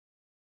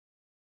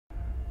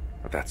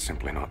But that's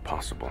simply not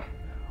possible.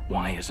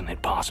 Why isn't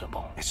it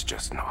possible? It's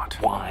just not.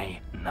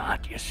 Why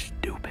not, you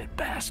stupid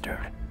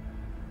bastard?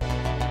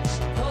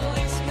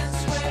 Policemen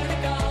swear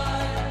to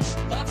God,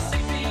 love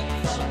sleeping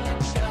from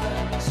the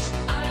guns.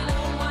 I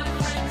know my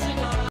friends in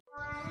all.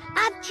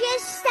 I've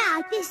just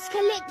started Disco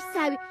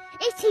Elysium.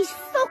 It is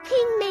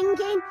fucking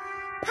minging.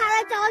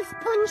 Paradise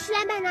Punch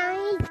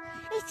Lemonade.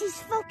 It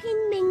is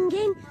fucking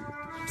minging.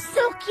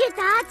 Suck your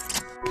dad.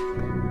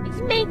 It's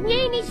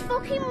minging, it's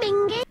fucking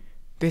minging.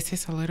 This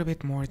is a little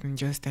bit more than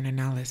just an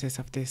analysis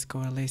of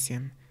Disco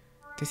Elysium.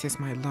 This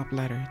is my love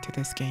letter to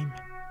this game.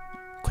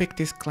 Quick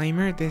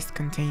disclaimer, this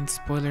contains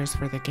spoilers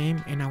for the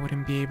game and I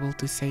wouldn't be able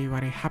to say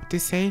what I have to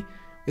say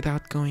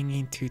without going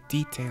into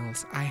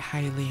details. I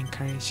highly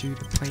encourage you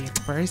to play it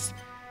first,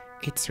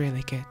 it's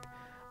really good.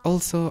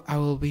 Also, I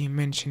will be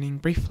mentioning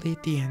briefly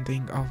the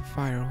ending of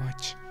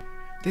Firewatch.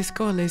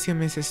 Disco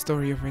Elysium is a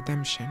story of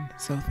redemption,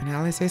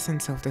 self-analysis and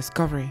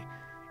self-discovery.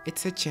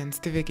 It's a chance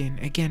to begin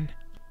again.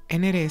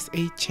 And it is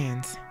a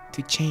chance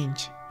to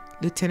change.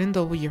 Lieutenant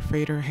W.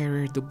 Frater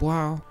Harrier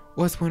Dubois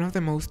was one of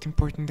the most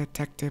important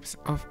detectives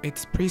of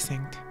its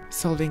precinct,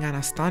 solving an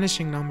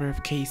astonishing number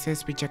of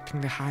cases,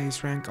 rejecting the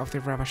highest rank of the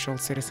Ravachol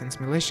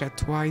Citizens Militia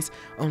twice,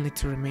 only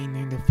to remain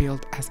in the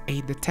field as a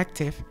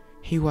detective.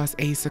 He was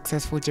a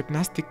successful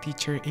gymnastic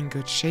teacher in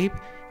good shape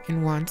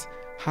and once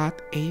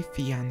had a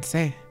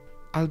fiancée.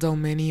 Although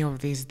many of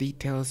these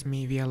details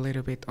may be a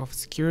little bit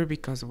obscure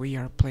because we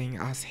are playing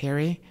as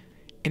Harry,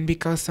 and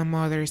because some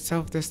other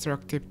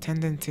self-destructive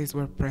tendencies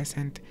were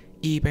present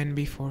even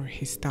before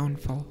his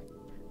downfall.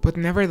 But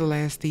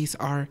nevertheless, these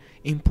are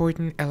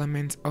important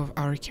elements of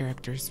our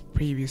character's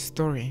previous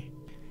story.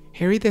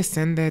 Harry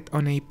descended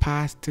on a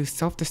path to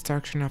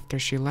self-destruction after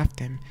she left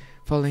him,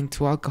 falling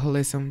to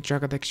alcoholism,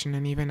 drug addiction,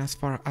 and even as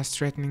far as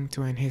threatening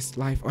to end his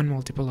life on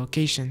multiple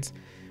occasions.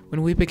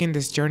 When we begin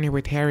this journey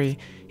with Harry,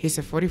 he's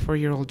a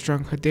 44-year-old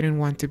drunk who didn't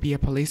want to be a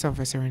police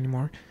officer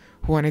anymore,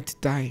 who wanted to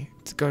die,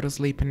 to go to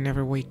sleep and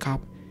never wake up.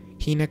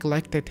 He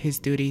neglected his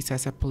duties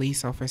as a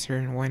police officer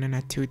and went on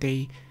a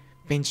 2-day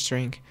binge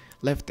drink,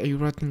 left a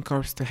rotten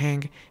corpse to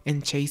hang,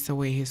 and chased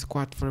away his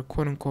squad for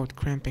quote-unquote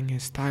cramping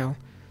his style,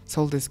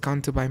 sold his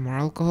gun to buy more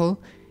alcohol,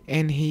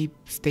 and he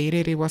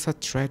stated it was a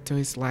threat to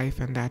his life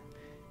and that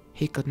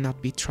he could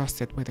not be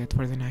trusted with it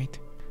for the night.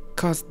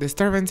 Caused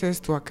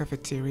disturbances to a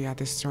cafeteria,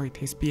 destroyed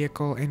his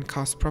vehicle, and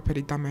caused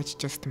property damage,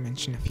 just to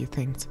mention a few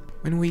things.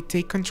 When we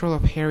take control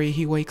of Harry,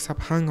 he wakes up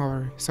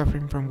hungover,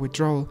 suffering from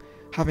withdrawal,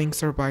 having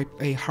survived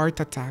a heart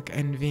attack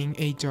and being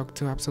a joke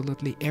to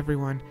absolutely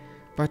everyone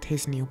but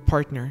his new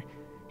partner.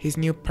 His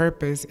new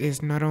purpose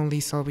is not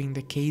only solving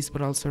the case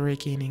but also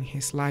regaining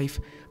his life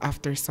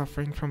after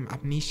suffering from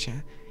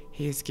amnesia.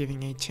 He is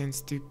giving a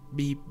chance to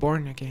be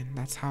born again,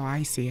 that's how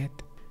I see it.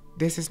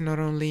 This is not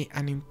only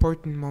an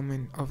important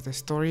moment of the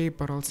story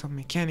but also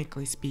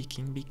mechanically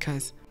speaking,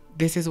 because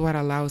this is what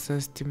allows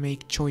us to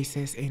make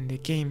choices in the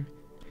game.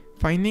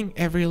 Finding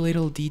every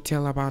little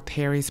detail about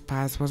Harry's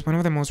past was one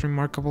of the most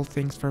remarkable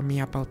things for me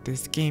about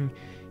this game.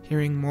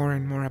 Hearing more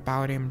and more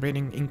about him,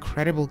 reading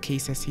incredible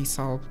cases he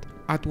solved.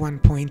 At one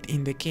point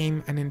in the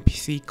game, an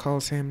NPC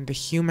calls him the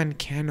human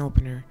can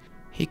opener.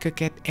 He could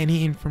get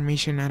any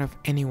information out of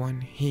anyone.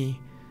 He,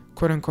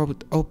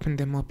 quote-unquote, opened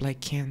them up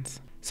like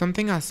cans.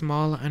 Something as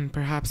small and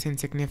perhaps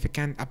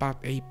insignificant about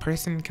a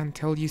person can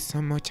tell you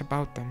so much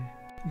about them.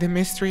 The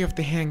mystery of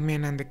the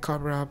hangman and the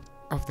cover-up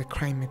of the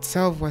crime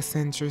itself was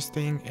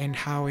interesting, and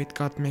how it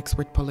got mixed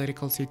with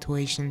political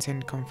situations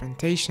and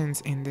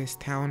confrontations in this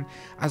town,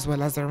 as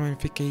well as the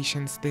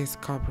ramifications this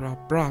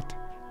cover-up brought.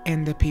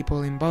 And the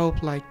people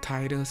involved like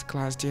Titus,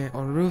 Klasje,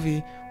 or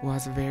Ruby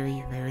was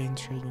very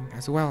intriguing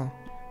as well.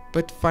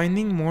 But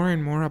finding more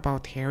and more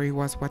about Harry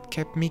was what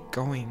kept me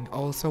going,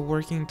 also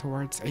working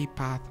towards a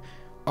path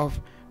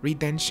of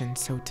redemption,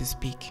 so to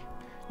speak.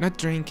 Not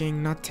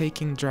drinking, not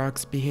taking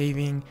drugs,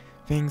 being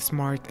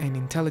smart and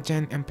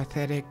intelligent,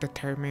 empathetic,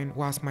 determined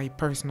was my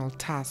personal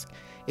task.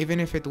 Even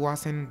if it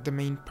wasn't the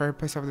main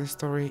purpose of the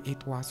story,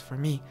 it was for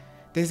me.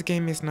 This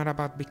game is not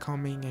about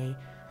becoming a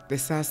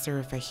disaster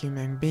of a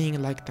human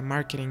being like the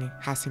marketing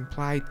has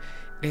implied.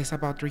 It is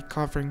about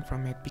recovering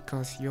from it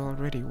because you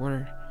already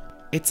were.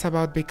 It's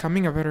about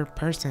becoming a better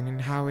person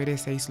and how it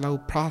is a slow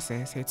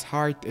process. It's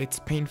hard, it's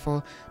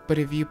painful, but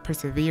if you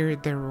persevere,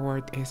 the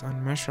reward is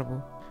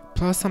unmeasurable.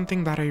 Plus,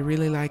 something that I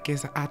really like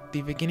is at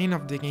the beginning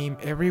of the game,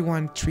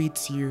 everyone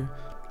treats you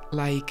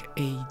like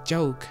a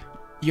joke.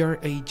 You're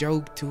a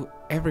joke to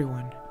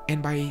everyone.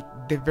 And by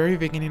the very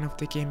beginning of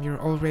the game,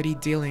 you're already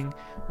dealing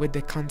with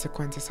the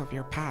consequences of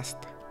your past.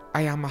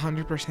 I am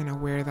 100%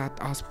 aware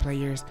that us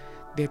players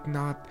did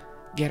not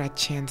get a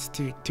chance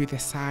to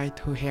decide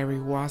who Harry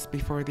was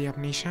before the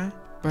amnesia,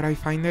 but I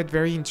find it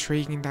very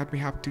intriguing that we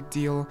have to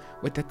deal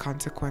with the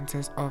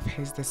consequences of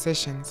his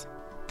decisions.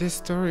 This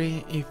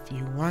story, if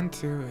you want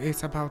to,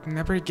 is about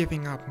never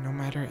giving up, no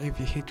matter if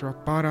you hit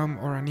rock bottom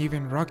or an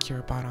even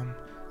rockier bottom.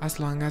 As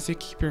long as you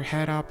keep your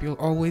head up, you'll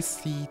always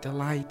see the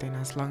light, and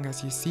as long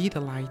as you see the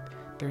light,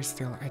 there's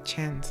still a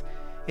chance.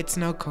 It's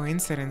no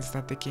coincidence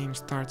that the game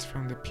starts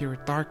from the pure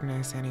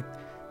darkness and it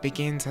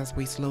begins as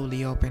we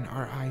slowly open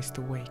our eyes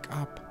to wake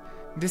up.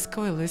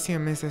 Disco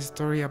Elysium is a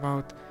story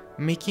about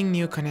making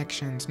new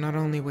connections, not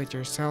only with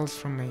yourselves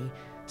from a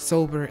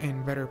sober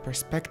and better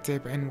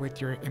perspective and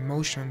with your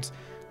emotions,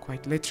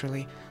 quite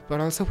literally,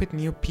 but also with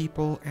new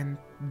people and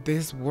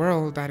this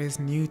world that is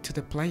new to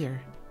the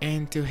player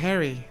and to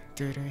Harry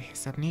due to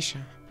his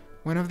amnesia.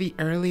 One of the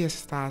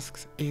earliest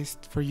tasks is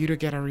for you to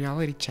get a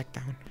reality check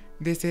down.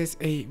 This is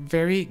a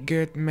very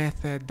good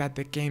method that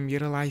the game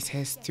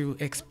utilizes to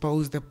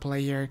expose the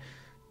player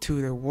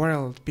to the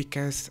world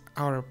because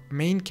our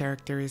main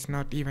character is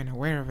not even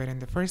aware of it in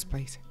the first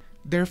place.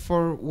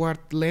 Therefore,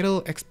 what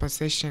little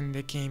exposition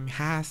the game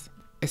has,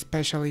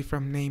 especially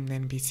from named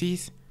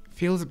NPCs,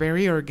 feels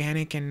very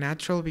organic and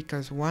natural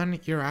because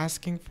 1, you're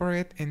asking for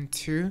it, and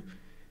 2,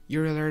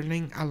 you're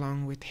learning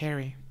along with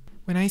Harry.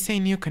 When I say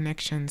new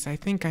connections, I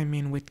think I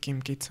mean with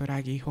Kim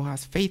Kitsuragi, who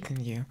has faith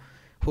in you,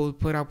 who will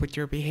put up with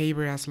your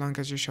behavior as long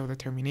as you show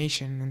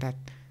determination and that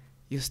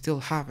you still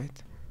have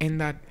it, and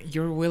that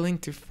you're willing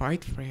to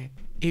fight for it.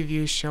 If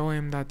you show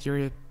him that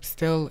you're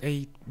still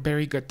a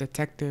very good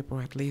detective,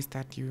 or at least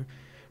that you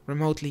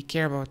remotely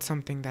care about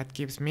something that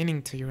gives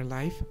meaning to your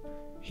life,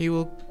 he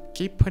will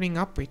keep putting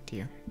up with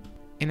you.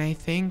 And I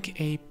think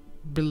a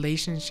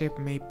relationship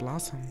may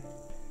blossom.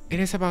 It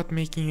is about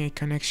making a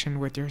connection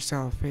with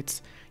yourself.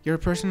 It's your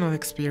personal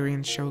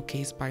experience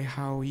showcased by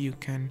how you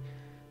can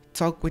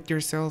talk with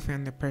yourself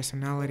and the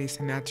personalities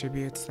and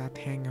attributes that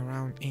hang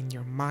around in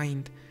your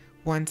mind.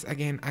 Once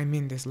again, I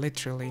mean this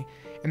literally,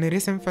 and it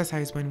is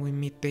emphasized when we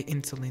meet the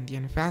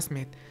Insulindian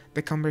phasmid.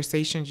 The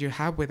conversations you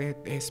have with it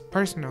is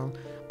personal,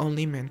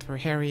 only meant for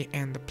Harry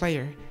and the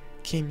player.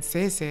 Kim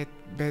says it,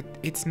 but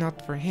it's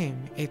not for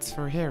him, it's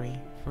for Harry,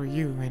 for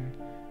you, and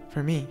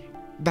for me.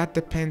 That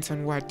depends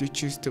on what you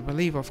choose to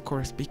believe, of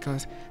course,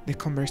 because the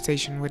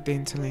conversation with the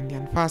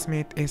Insulindian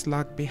phasmid is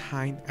locked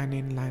behind an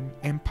inland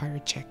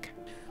empire check.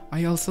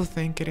 I also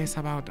think it is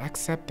about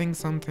accepting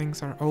some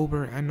things are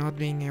over and not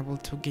being able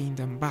to gain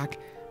them back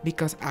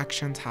because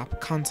actions have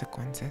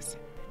consequences.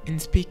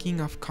 And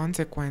speaking of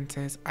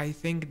consequences, I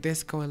think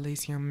Disco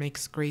Elysium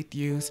makes great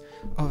use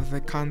of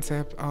the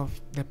concept of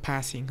the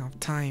passing of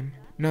time.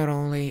 Not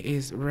only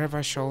is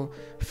Revachol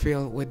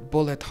filled with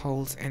bullet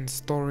holes and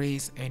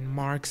stories and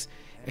marks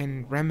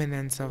and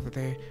remnants of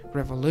the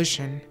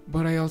revolution,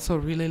 but I also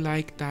really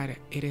like that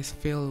it is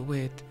filled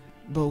with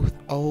both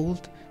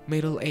old,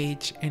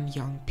 middle-aged, and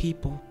young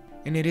people.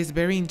 And it is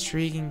very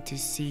intriguing to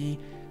see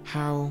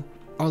how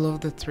all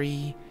of the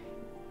 3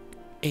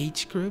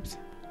 age groups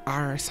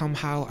are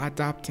somehow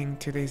adapting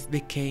to this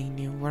decaying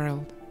new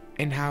world,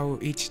 and how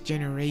each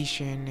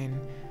generation and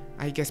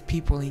I guess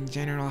people in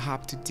general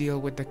have to deal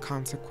with the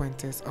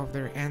consequences of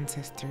their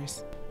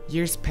ancestors.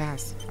 Years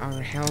pass,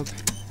 our health,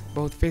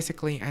 both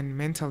physically and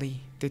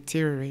mentally,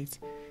 deteriorates.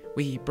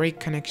 We break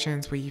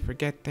connections, we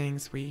forget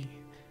things, we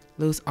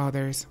lose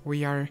others,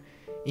 we are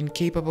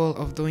incapable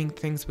of doing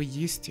things we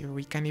used to.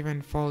 We can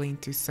even fall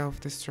into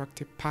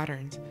self-destructive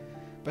patterns.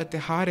 But the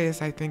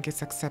hardest, I think,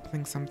 is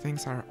accepting some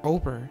things are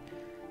over.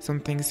 Some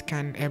things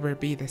can't ever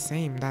be the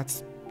same.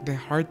 That's the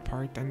hard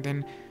part. And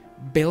then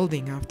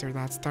building after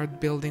that. Start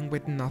building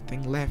with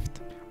nothing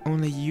left.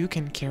 Only you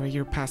can carry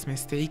your past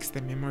mistakes,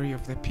 the memory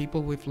of the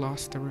people we've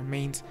lost, the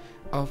remains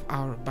of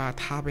our bad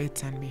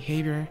habits and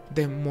behavior,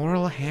 the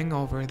moral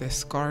hangover, the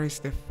scars,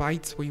 the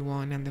fights we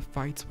won and the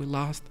fights we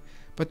lost.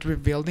 But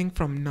rebuilding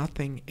from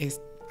nothing is,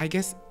 I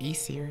guess,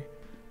 easier.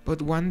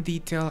 But one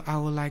detail I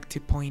would like to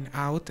point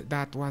out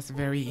that was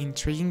very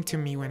intriguing to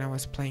me when I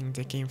was playing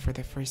the game for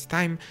the first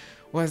time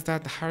was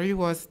that Harry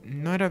was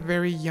not a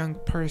very young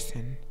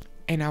person.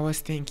 And I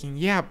was thinking,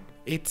 yeah,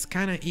 it's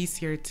kind of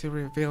easier to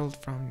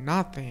rebuild from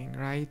nothing,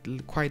 right?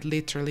 Quite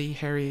literally,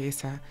 Harry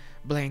is a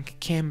blank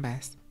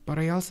canvas. But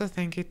I also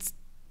think it's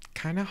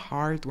kind of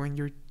hard when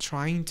you're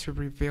trying to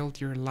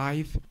rebuild your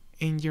life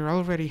and you're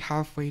already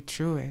halfway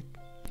through it.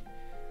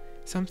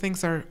 Some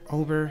things are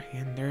over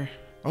and they're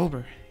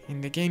over.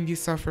 In the game, you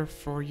suffer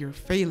for your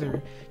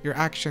failure. Your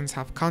actions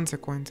have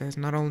consequences.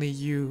 Not only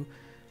you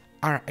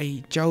are a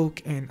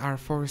joke and are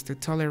forced to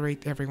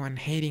tolerate everyone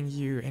hating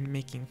you and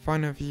making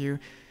fun of you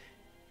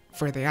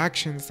for the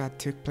actions that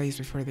took place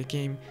before the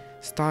game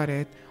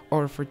started,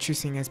 or for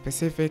choosing a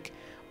specific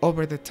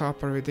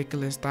over-the-top or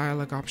ridiculous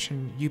dialogue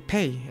option. You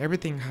pay.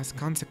 Everything has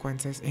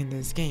consequences in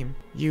this game.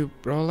 You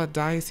roll a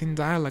dice in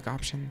dialogue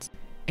options.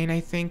 And I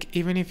think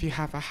even if you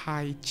have a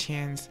high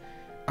chance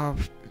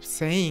of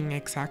saying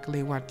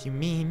exactly what you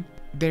mean,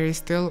 there is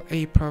still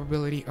a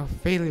probability of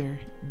failure.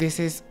 This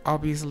is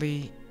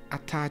obviously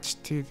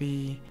attached to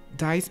the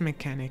dice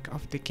mechanic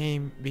of the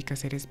game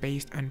because it is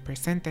based on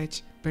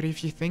percentage, but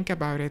if you think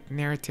about it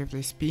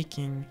narratively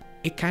speaking,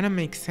 it kind of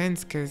makes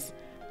sense, because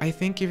I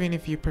think even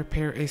if you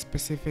prepare a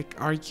specific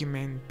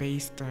argument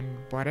based on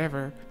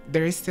whatever,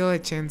 there is still a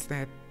chance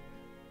that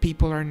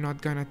people are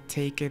not gonna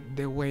take it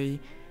the way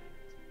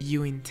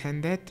you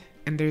intended,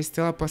 and there is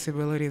still a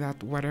possibility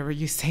that whatever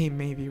you say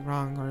may be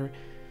wrong or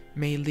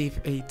may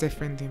leave a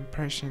different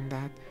impression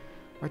than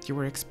what you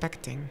were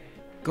expecting.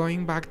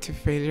 Going back to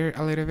failure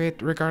a little bit,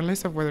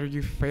 regardless of whether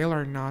you fail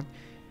or not,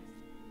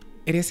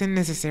 It isn't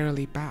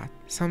necessarily bad.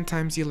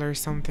 Sometimes you learn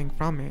something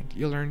from it.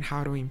 You learn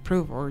how to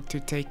improve or to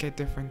take a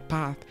different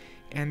path.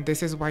 And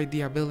this is why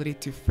the ability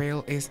to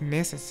fail is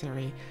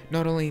necessary,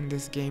 not only in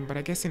this game, but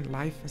I guess in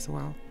life as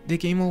well. The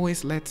game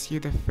always lets you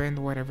defend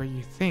whatever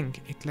you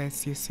think. It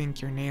lets you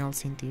sink your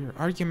nails into your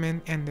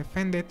argument and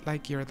defend it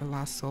like you're the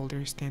last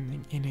soldier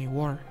standing in a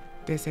war.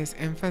 This is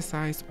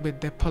emphasized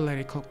with the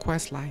political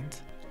quest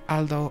lines.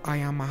 Although I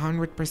am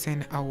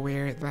 100%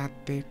 aware that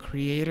the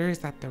creators,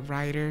 that the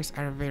writers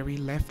are very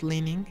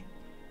left-leaning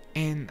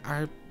and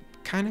are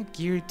kind of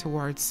geared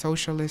towards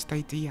socialist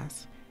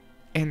ideas.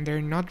 And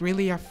they're not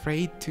really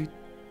afraid to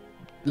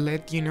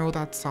let you know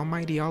that some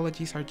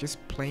ideologies are just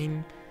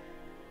plain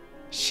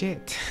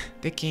shit.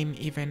 The game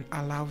even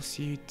allows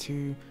you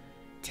to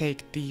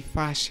take the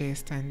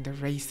fascist and the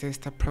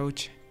racist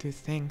approach to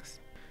things.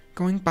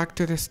 Going back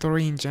to the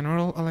story in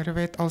general a little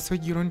bit, also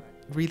you don't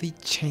really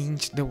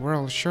change the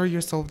world. Sure,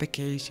 you solve the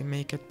case, you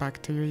make it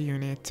back to your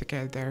unit to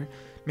get there,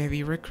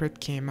 maybe recruit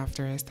Kim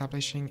after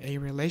establishing a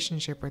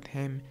relationship with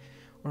him,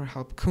 or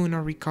help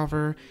Kuna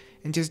recover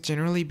and just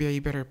generally be a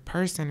better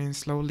person and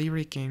slowly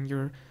regain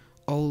your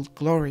old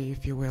glory,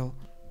 if you will.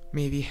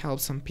 Maybe help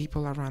some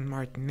people around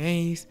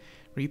Martinez,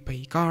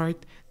 repay guard,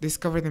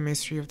 discover the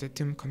mystery of the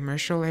Doom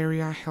commercial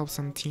area, help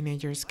some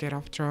teenagers get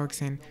off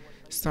drugs and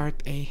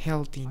start a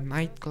healthy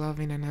nightclub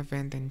in an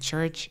abandoned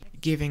church,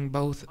 giving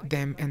both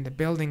them and the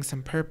building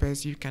some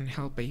purpose. You can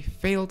help a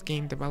failed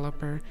game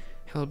developer,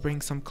 help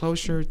bring some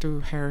closure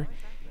to her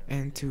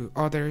and to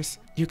others.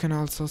 You can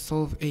also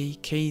solve a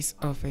case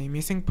of a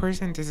missing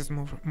person. This is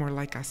more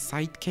like a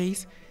side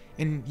case,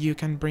 and you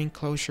can bring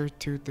closure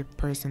to the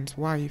person's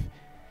wife.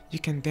 You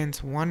can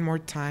dance one more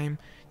time.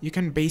 You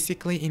can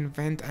basically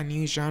invent a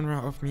new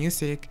genre of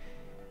music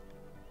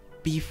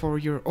before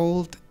you're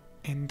old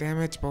and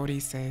damaged body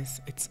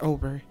says it's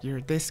over, your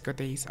disco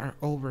days are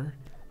over.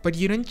 But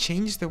you don't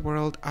change the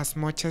world as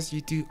much as you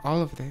do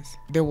all of this.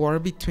 The war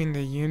between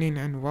the Union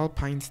and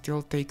Walpine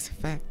still takes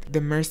effect.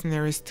 The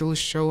mercenaries still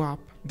show up.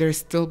 There's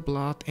still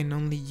blood and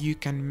only you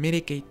can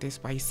mitigate this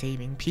by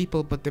saving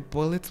people, but the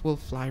bullets will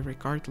fly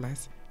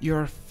regardless. You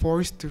are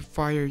forced to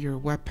fire your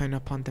weapon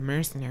upon the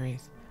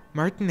mercenaries.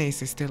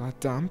 Martinez is still a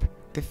dump.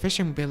 The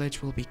fishing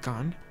village will be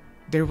gone.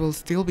 There will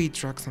still be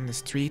drugs on the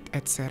street,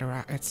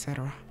 etc,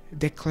 etc.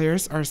 The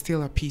Clares are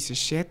still a piece of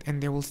shit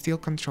and they will still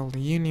control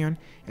the Union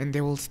and they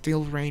will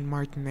still reign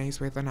Martinez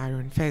with an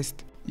iron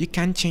fist. You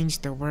can't change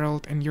the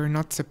world and you're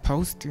not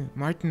supposed to.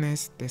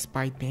 Martinez,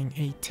 despite being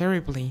a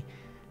terribly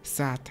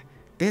sad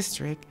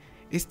district,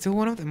 is still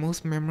one of the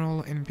most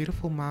memorable and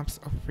beautiful maps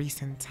of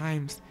recent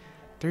times.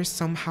 There's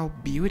somehow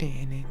beauty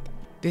in it.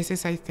 This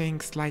is, I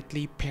think,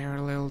 slightly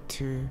parallel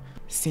to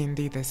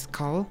Cindy the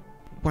Skull,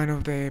 one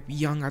of the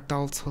young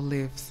adults who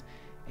lives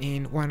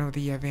in one of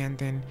the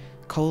abandoned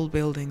coal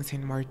buildings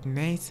in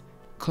Martinez,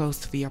 close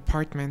to the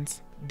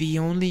apartments. The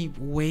only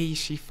way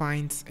she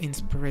finds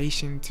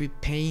inspiration to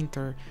paint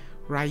or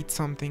write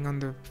something on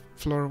the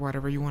floor,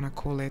 whatever you want to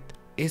call it,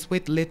 is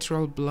with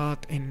literal blood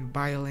and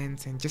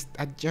violence, and just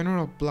a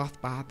general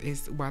bloodbath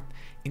is what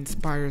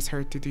inspires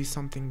her to do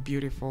something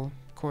beautiful,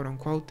 quote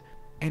unquote.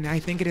 And I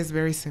think it is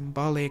very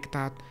symbolic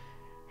that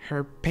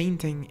her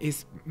painting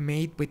is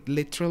made with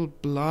literal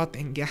blood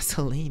and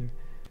gasoline.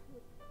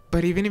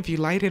 But even if you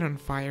light it on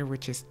fire,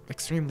 which is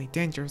extremely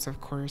dangerous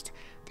of course,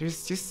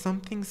 there's just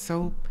something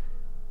so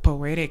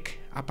poetic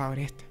about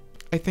it.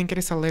 I think it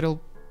is a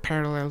little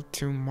parallel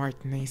to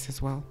Martinez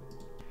as well.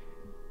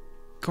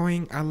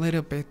 Going a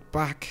little bit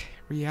back,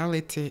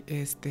 reality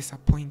is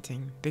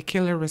disappointing. The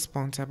killer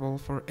responsible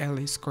for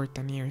Ellis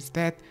Courtanier's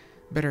death,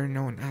 better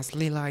known as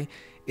Lili,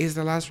 is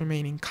the last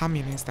remaining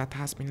communist that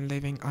has been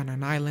living on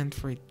an island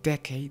for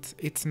decades.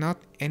 It's not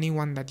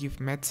anyone that you've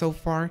met so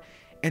far,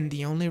 and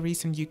the only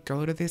reason you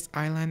go to this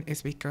island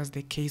is because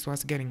the case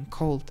was getting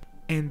cold.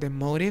 And the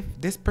motive?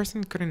 This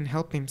person couldn't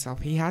help himself.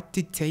 He had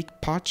to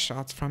take pot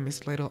shots from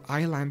his little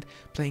island,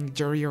 playing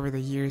jury over the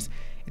years.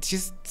 It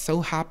just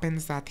so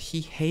happens that he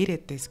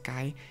hated this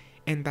guy,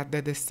 and that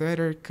the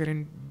deserter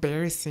couldn't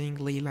bear seeing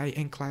Lili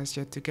and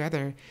Klasja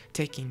together,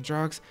 taking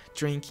drugs,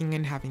 drinking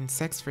and having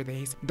sex for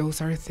days.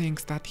 Those are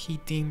things that he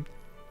deemed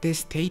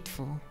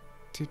distasteful,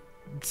 to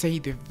say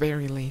the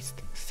very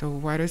least. So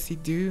what does he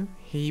do?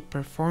 He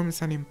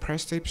performs an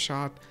impressive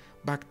shot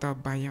backed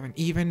up by an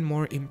even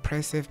more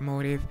impressive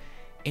motive.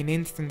 In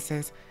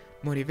instances,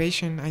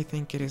 motivation, I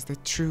think it is the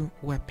true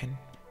weapon.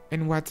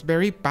 And what's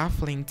very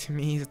baffling to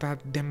me is that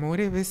the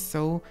motive is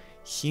so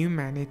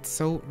human, it's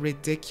so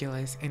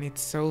ridiculous, and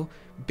it's so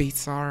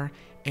bizarre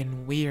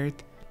and weird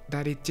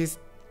that it just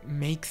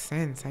makes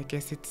sense. I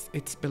guess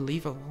it's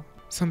believable.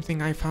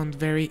 Something I found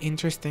very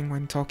interesting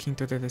when talking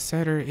to the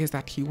deserter is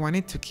that he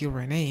wanted to kill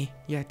Renee,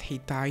 yet he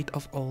died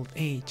of old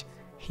age.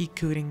 He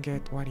couldn't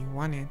get what he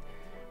wanted.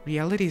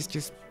 Reality is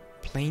just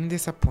plain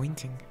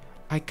disappointing.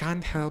 I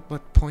can't help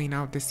but point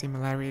out the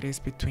similarities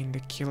between the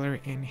killer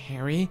and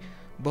Harry,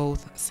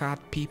 both sad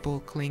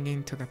people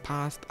clinging to the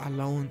past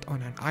alone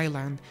on an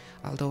island,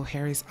 although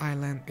Harry's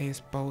island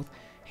is both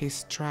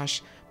his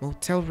trash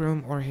motel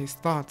room, or his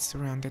thoughts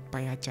surrounded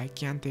by a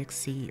gigantic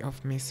sea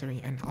of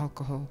misery and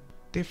alcohol.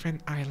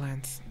 Different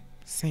islands,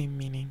 same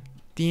meaning.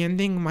 The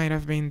ending might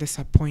have been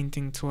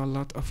disappointing to a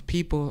lot of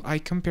people. I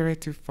compare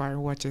it to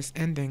Firewatch's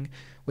ending,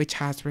 which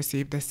has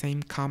received the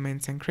same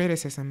comments and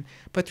criticism,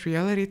 but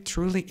reality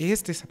truly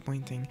is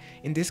disappointing.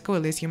 In Disco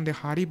Elysium, the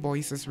haughty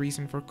voice's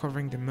reason for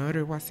covering the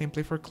murder was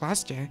simply for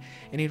class J,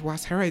 and it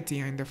was her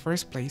idea in the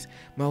first place.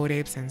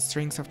 Motives and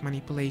strings of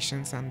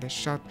manipulations, and the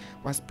shot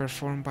was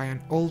performed by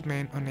an old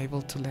man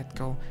unable to let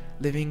go,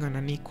 living on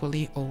an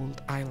equally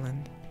old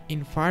island.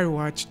 In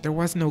Firewatch, there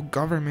was no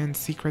government,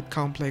 secret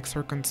complex,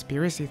 or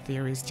conspiracy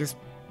theories, just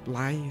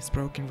lies,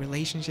 broken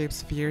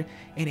relationships, fear,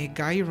 and a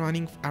guy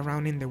running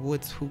around in the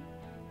woods who,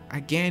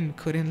 again,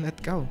 couldn't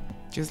let go.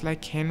 Just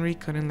like Henry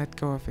couldn't let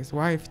go of his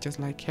wife, just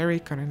like Harry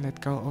couldn't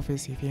let go of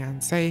his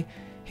fiancée,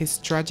 his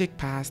tragic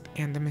past,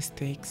 and the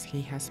mistakes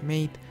he has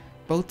made.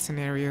 Both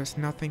scenarios,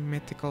 nothing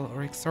mythical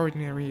or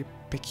extraordinary,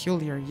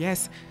 peculiar,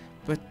 yes,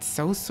 but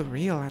so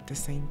surreal at the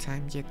same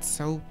time, yet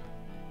so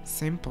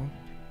simple.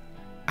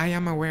 I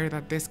am aware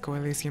that Disco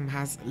Elysium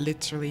has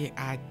literally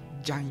a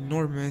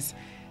ginormous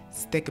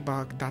stick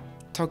bug that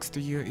talks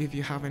to you if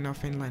you have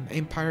enough Inland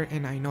Empire,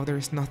 and I know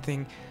there's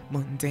nothing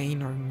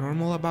mundane or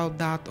normal about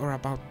that or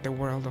about the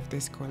world of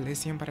Disco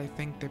Elysium, but I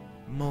think the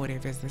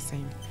motive is the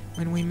same.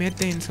 When we met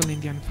the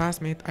Insulindian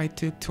phasmid, I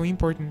took two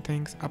important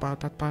things about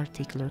that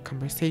particular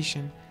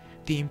conversation: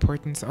 the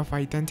importance of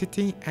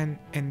identity and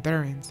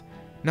endurance,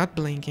 not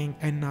blinking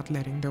and not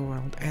letting the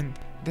world end.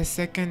 The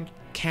second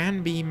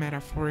can be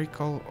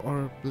metaphorical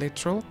or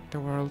literal. The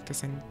world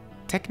isn't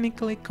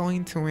technically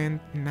going to end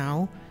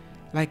now.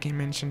 Like I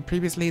mentioned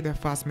previously, the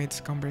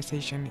phasmid's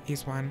conversation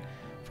is one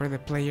for the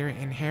player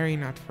and Harry,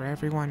 not for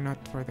everyone,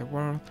 not for the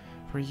world,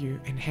 for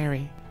you and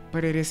Harry.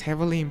 But it is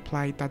heavily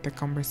implied that the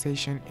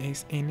conversation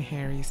is in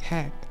Harry's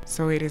head.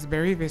 So it is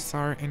very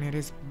bizarre and it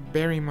is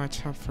very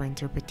much up for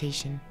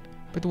interpretation.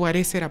 But what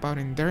is it about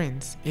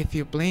endurance? If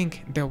you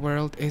blink, the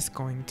world is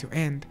going to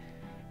end.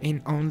 In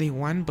only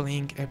one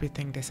blink,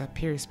 everything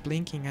disappears.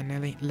 Blinking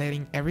and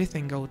letting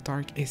everything go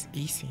dark is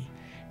easy.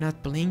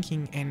 Not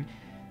blinking and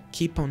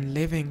keep on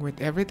living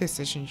with every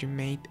decision you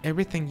made,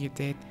 everything you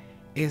did,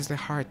 is the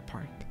hard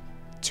part.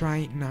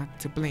 Try not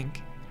to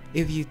blink.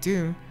 If you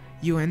do,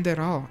 you end it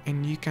all,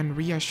 and you can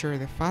reassure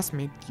the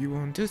phasmid you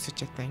won't do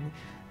such a thing.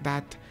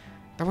 That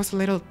was a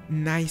little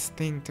nice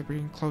thing to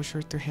bring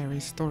closure to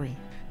Harry's story.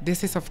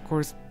 This is of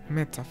course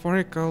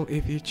metaphorical.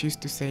 If you choose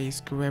to say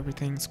screw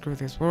everything, screw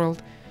this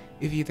world,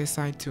 if you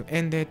decide to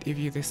end it, if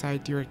you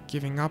decide you're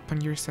giving up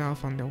on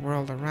yourself, on the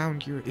world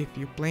around you, if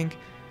you blink,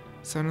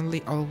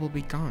 suddenly all will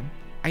be gone.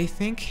 I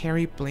think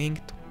Harry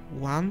blinked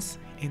once,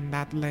 and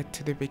that led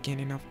to the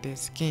beginning of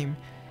this game.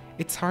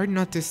 It's hard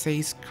not to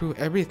say screw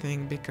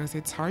everything because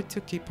it's hard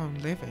to keep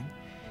on living.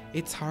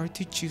 It's hard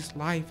to choose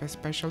life,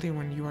 especially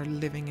when you are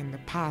living in the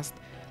past,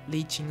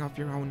 leeching off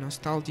your own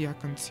nostalgia,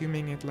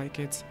 consuming it like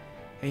it's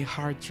a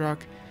hard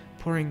drug,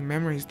 pouring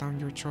memories down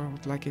your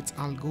throat like it's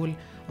Al Ghul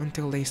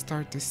until they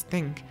start to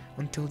stink,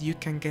 until you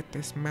can get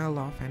the smell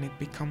off and it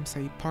becomes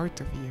a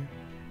part of you.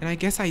 And I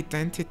guess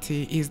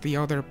identity is the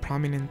other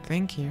prominent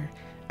thing here.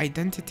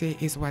 Identity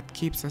is what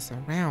keeps us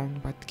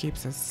around, what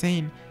keeps us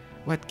sane,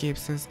 what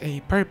gives us a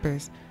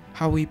purpose,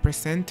 how we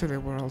present to the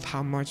world,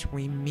 how much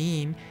we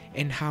mean,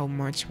 and how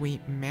much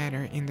we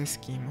matter in the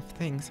scheme of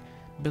things.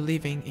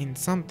 Believing in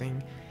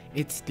something,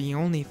 it's the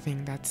only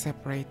thing that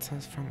separates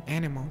us from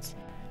animals.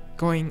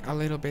 Going a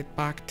little bit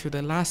back to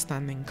the last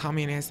standing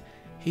communist,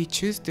 he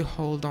chose to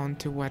hold on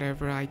to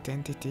whatever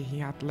identity he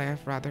had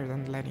left rather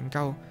than letting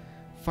go.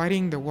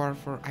 Fighting the war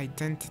for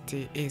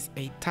identity is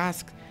a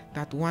task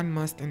that one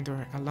must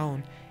endure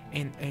alone,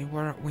 and a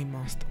war we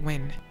must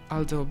win,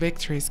 although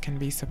victories can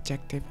be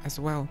subjective as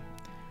well.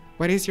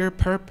 What is your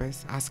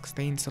purpose? Asks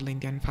the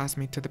Insulindian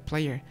phasmid to the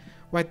player.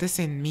 What does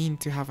it mean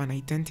to have an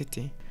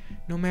identity?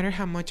 No matter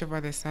how much of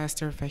a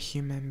disaster of a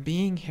human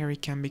being Harry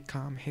can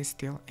become, he's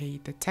still a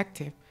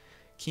detective.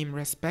 Kim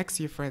respects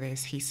you for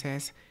this, he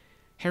says.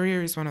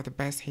 Harrier is one of the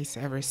best he's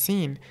ever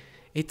seen.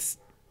 It's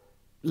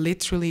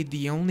literally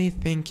the only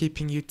thing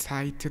keeping you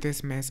tied to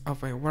this mess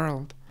of a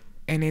world.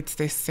 And it's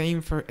the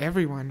same for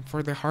everyone,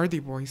 for the Hardy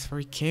Boys,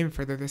 for Kim,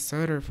 for the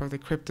Deserter, for the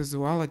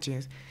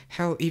Cryptozoologists,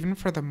 hell, even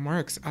for the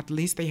Mercs. At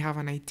least they have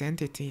an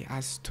identity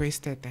as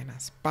twisted and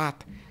as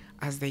bad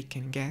as they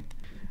can get.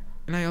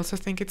 And I also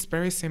think it's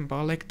very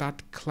symbolic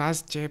that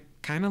Class J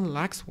kind of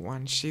lacks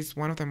one. She's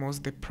one of the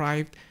most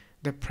deprived,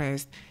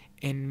 depressed,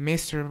 and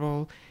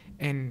miserable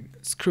and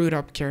screwed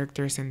up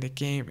characters in the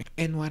game.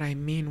 And what I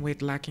mean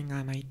with lacking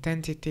an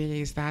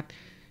identity is that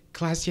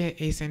Class J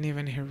isn't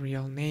even her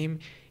real name,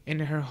 and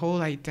her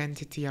whole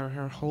identity or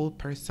her whole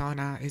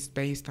persona is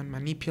based on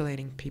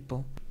manipulating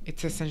people.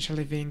 It's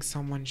essentially being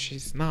someone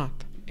she's not.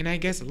 And I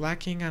guess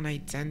lacking an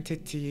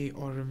identity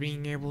or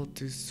being able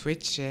to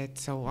switch it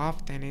so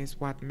often is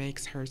what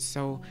makes her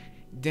so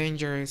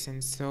dangerous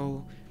and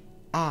so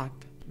odd,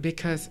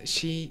 because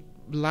she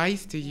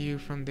lies to you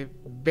from the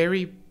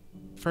very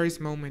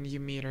first moment you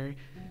meet her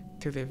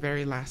to the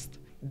very last.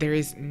 there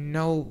is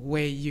no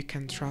way you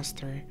can trust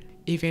her,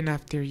 even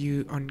after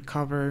you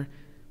uncover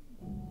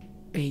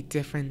a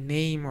different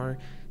name or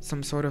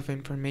some sort of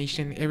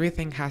information.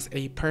 Everything has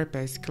a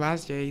purpose.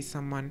 Class J is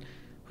someone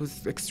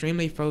who's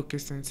extremely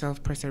focused on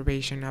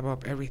self-preservation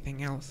above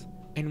everything else.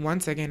 And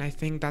once again, I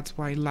think that's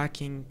why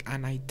lacking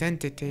an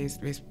identity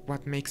is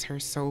what makes her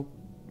so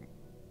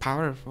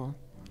powerful.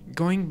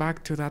 Going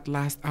back to that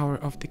last hour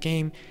of the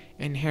game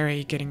and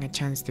Harry getting a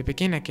chance to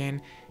begin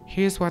again,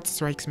 here's what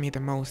strikes me the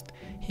most.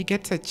 He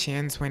gets a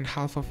chance when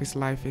half of his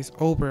life is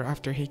over,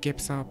 after he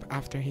gives up,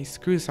 after he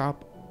screws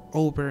up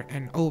over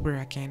and over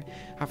again,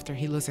 after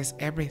he loses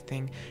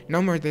everything.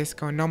 No more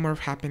disco, no more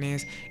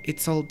happiness,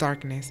 it's all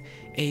darkness,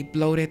 a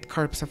bloated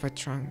corpse of a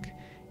trunk.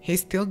 He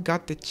still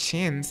got the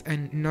chance,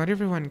 and not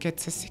everyone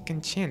gets a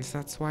second chance.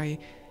 That's why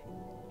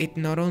it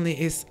not only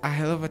is a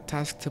hell of a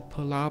task to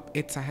pull up,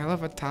 it's a hell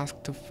of a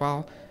task to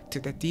fall to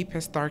the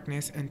deepest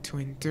darkness and to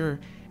endure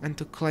and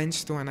to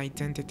clench to an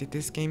identity.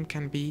 This game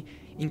can be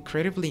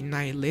incredibly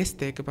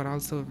nihilistic, but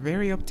also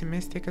very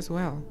optimistic as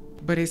well.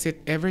 But is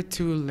it ever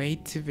too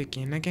late to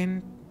begin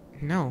again?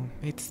 No,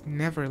 it's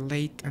never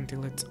late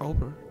until it's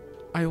over.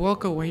 I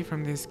walk away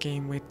from this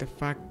game with the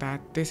fact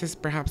that this is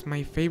perhaps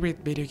my favorite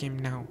video game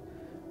now,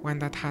 one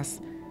that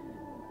has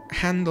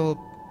handled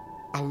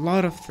a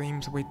lot of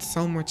themes with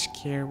so much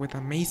care, with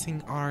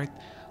amazing art,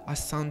 a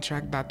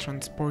soundtrack that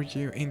transports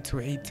you into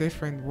a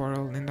different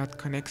world and that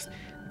connects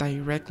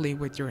directly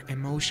with your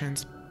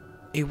emotions.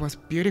 It was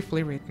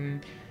beautifully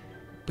written,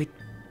 with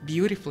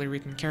beautifully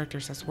written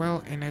characters as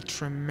well, and a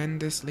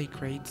tremendously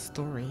great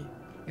story.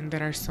 And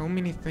there are so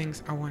many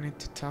things I wanted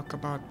to talk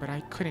about, but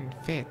I couldn't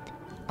fit.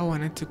 I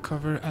wanted to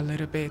cover a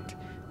little bit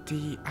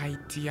the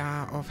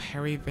idea of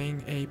Harry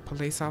being a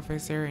police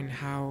officer and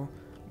how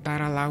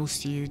that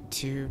allows you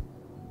to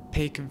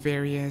pick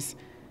various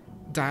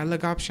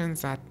dialogue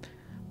options that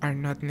are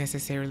not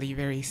necessarily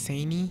very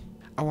samey.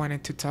 I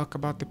wanted to talk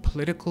about the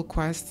political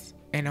quests,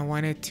 and I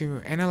wanted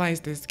to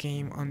analyze this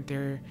game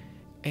under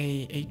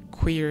a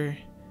queer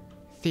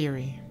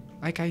theory.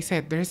 Like I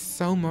said, there's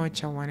so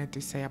much I wanted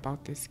to say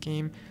about this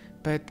game,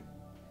 but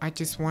I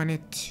just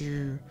wanted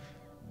to,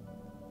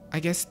 I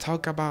guess,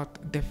 talk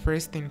about the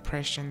first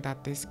impression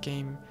that this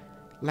game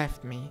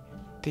left me,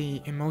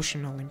 the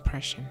emotional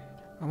impression.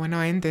 I want to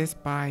end this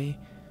by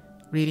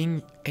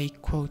reading a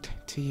quote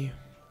to you.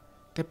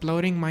 The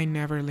bloating might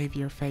never leave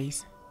your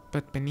face,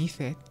 but beneath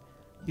it,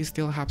 you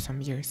still have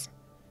some years.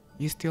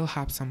 You still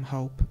have some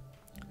hope.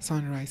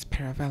 Sunrise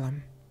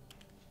Parabellum.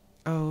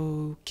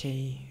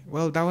 Okay,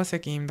 well, that was a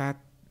game that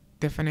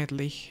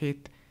definitely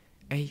hit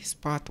a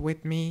spot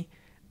with me.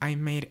 I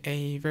made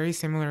a very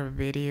similar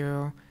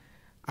video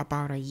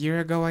about a year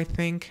ago, I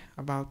think,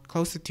 about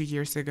close to 2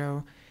 years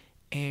ago,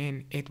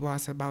 and it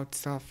was about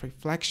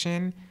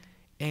self-reflection.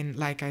 And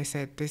like I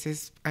said, this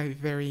is a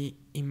very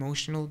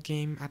emotional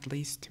game, at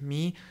least to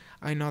me.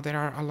 I know there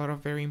are a lot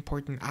of very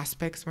important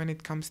aspects when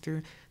it comes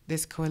to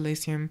Disco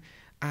Elysium.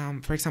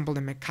 For example,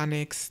 the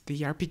mechanics, the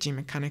RPG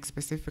mechanics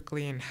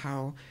specifically, and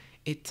how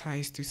it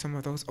ties to some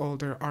of those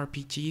older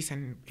RPGs.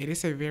 And it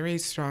is a very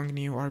strong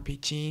new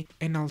RPG.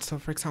 And also,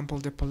 for example,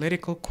 the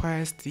political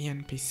quests, the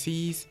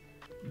NPCs,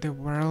 the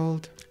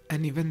world,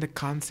 and even the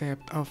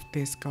concept of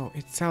disco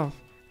itself.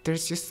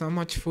 There's just so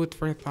much food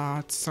for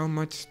thought, so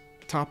much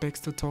topics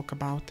to talk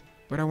about,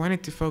 but I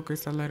wanted to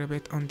focus a little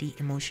bit on the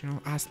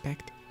emotional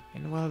aspect.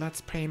 And well,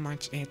 that's pretty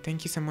much it.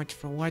 Thank you so much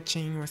for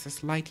watching. It was a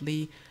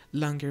slightly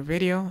longer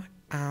video.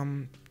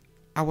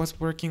 I was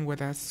working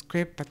with a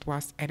script that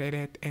was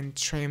edited and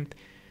trimmed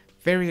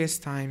various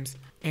times,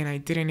 and I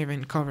didn't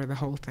even cover the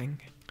whole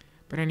thing.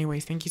 But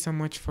anyways, thank you so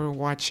much for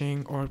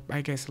watching, or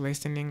I guess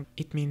listening.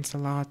 It means a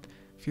lot.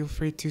 Feel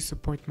free to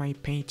support my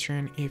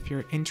Patreon if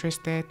you're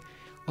interested.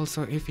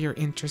 Also, if you're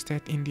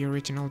interested in the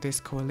original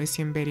Disco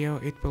Elysium video,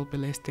 it will be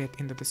listed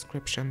in the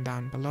description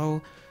down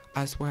below,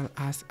 as well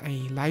as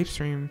a live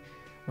stream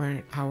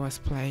where I was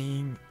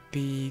playing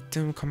the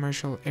Doom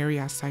commercial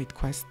area side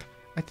quest.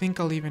 I think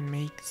I'll even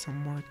make some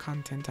more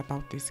content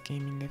about this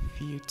game in the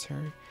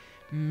future.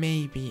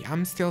 Maybe.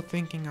 I'm still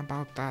thinking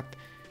about that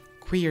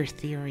queer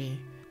theory,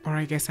 or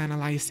I guess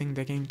analyzing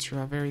the game through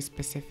a very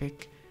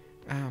specific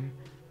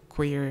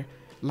queer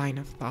line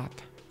of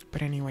thought.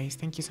 But anyways,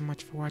 thank you so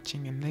much for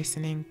watching and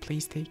listening.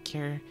 Please take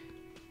care,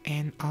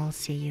 and I'll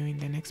see you in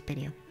the next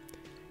video.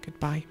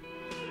 Goodbye.